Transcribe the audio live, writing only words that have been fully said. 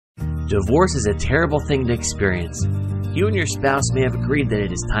Divorce is a terrible thing to experience. You and your spouse may have agreed that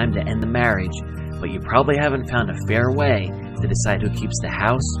it is time to end the marriage, but you probably haven't found a fair way to decide who keeps the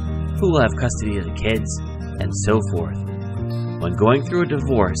house, who will have custody of the kids, and so forth. When going through a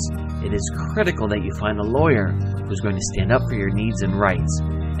divorce, it is critical that you find a lawyer who's going to stand up for your needs and rights,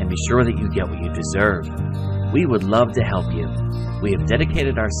 and be sure that you get what you deserve. We would love to help you. We have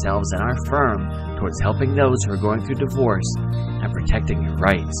dedicated ourselves and our firm towards helping those who are going through divorce and protecting your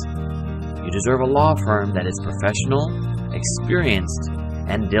rights. You deserve a law firm that is professional, experienced,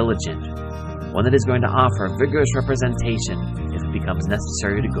 and diligent. One that is going to offer vigorous representation if it becomes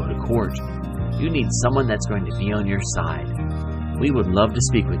necessary to go to court. You need someone that's going to be on your side. We would love to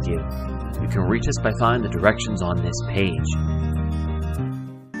speak with you. You can reach us by following the directions on this page.